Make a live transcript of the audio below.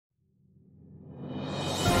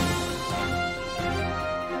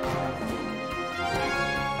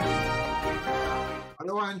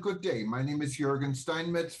and good day. My name is Jürgen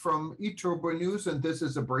Steinmetz from eTurboNews, and this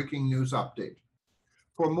is a breaking news update.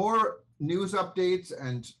 For more news updates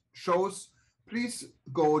and shows, please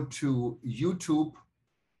go to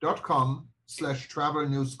youtube.com/travel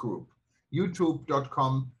news group,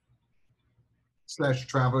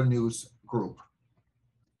 youtube.com/travel news group.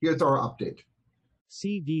 Here's our update.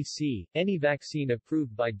 CDC, any vaccine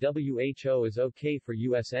approved by WHO is okay for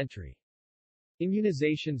U.S. entry.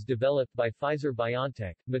 Immunizations developed by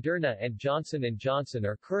Pfizer-BioNTech, Moderna and Johnson Johnson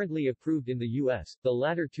are currently approved in the U.S., the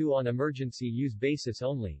latter two on emergency use basis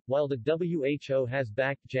only, while the WHO has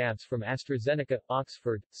backed jabs from AstraZeneca,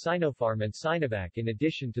 Oxford, Sinopharm and Sinovac in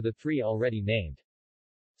addition to the three already named.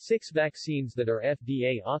 6 vaccines that are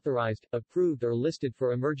FDA authorized, approved or listed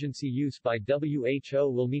for emergency use by WHO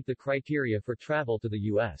will meet the criteria for travel to the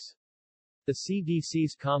U.S. The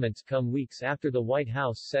CDC's comments come weeks after the White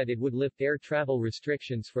House said it would lift air travel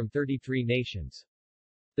restrictions from 33 nations.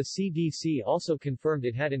 The CDC also confirmed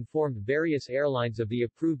it had informed various airlines of the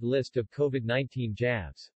approved list of COVID-19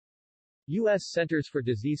 jabs. U.S. Centers for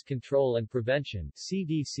Disease Control and Prevention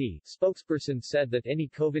 (CDC) spokesperson said that any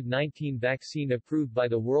COVID-19 vaccine approved by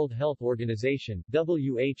the World Health Organization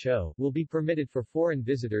 (WHO) will be permitted for foreign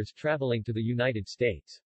visitors traveling to the United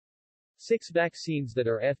States. 6 vaccines that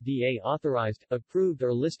are FDA authorized, approved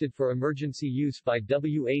or listed for emergency use by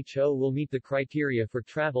WHO will meet the criteria for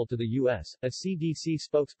travel to the U.S., a CDC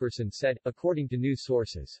spokesperson said, according to news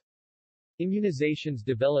sources. Immunizations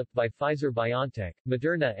developed by Pfizer-BioNTech,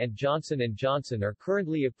 Moderna and Johnson Johnson are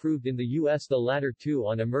currently approved in the U.S., the latter two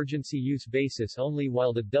on emergency use basis only,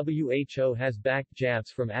 while the WHO has backed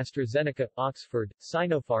jabs from AstraZeneca, Oxford,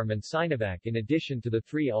 Sinopharm and Sinovac in addition to the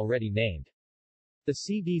 3 already named. The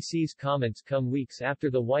CDC's comments come weeks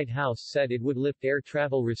after the White House said it would lift air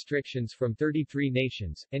travel restrictions from 33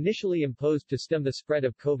 nations, initially imposed to stem the spread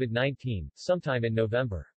of COVID-19, sometime in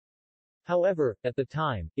November. However, at the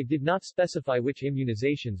time, it did not specify which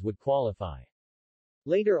immunizations would qualify.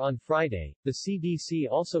 Later on Friday, the CDC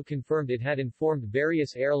also confirmed it had informed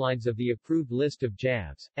various airlines of the approved list of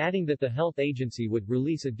jabs, adding that the health agency would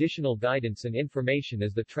release additional guidance and information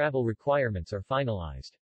as the travel requirements are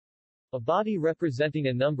finalized. A body representing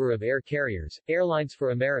a number of air carriers, Airlines for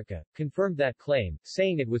America, confirmed that claim,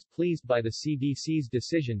 saying it was pleased by the CDC's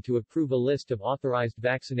decision to approve a list of authorized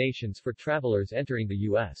vaccinations for travelers entering the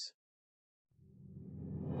U.S.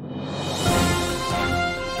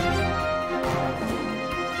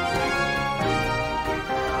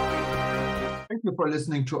 Thank you for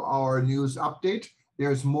listening to our news update.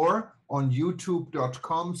 There's more on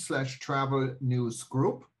youtube.com/travel news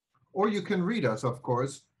group, or you can read us, of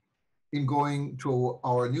course, in going to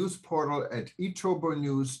our news portal at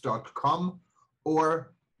eTurboNews.com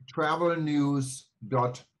or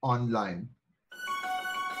travelnews.online.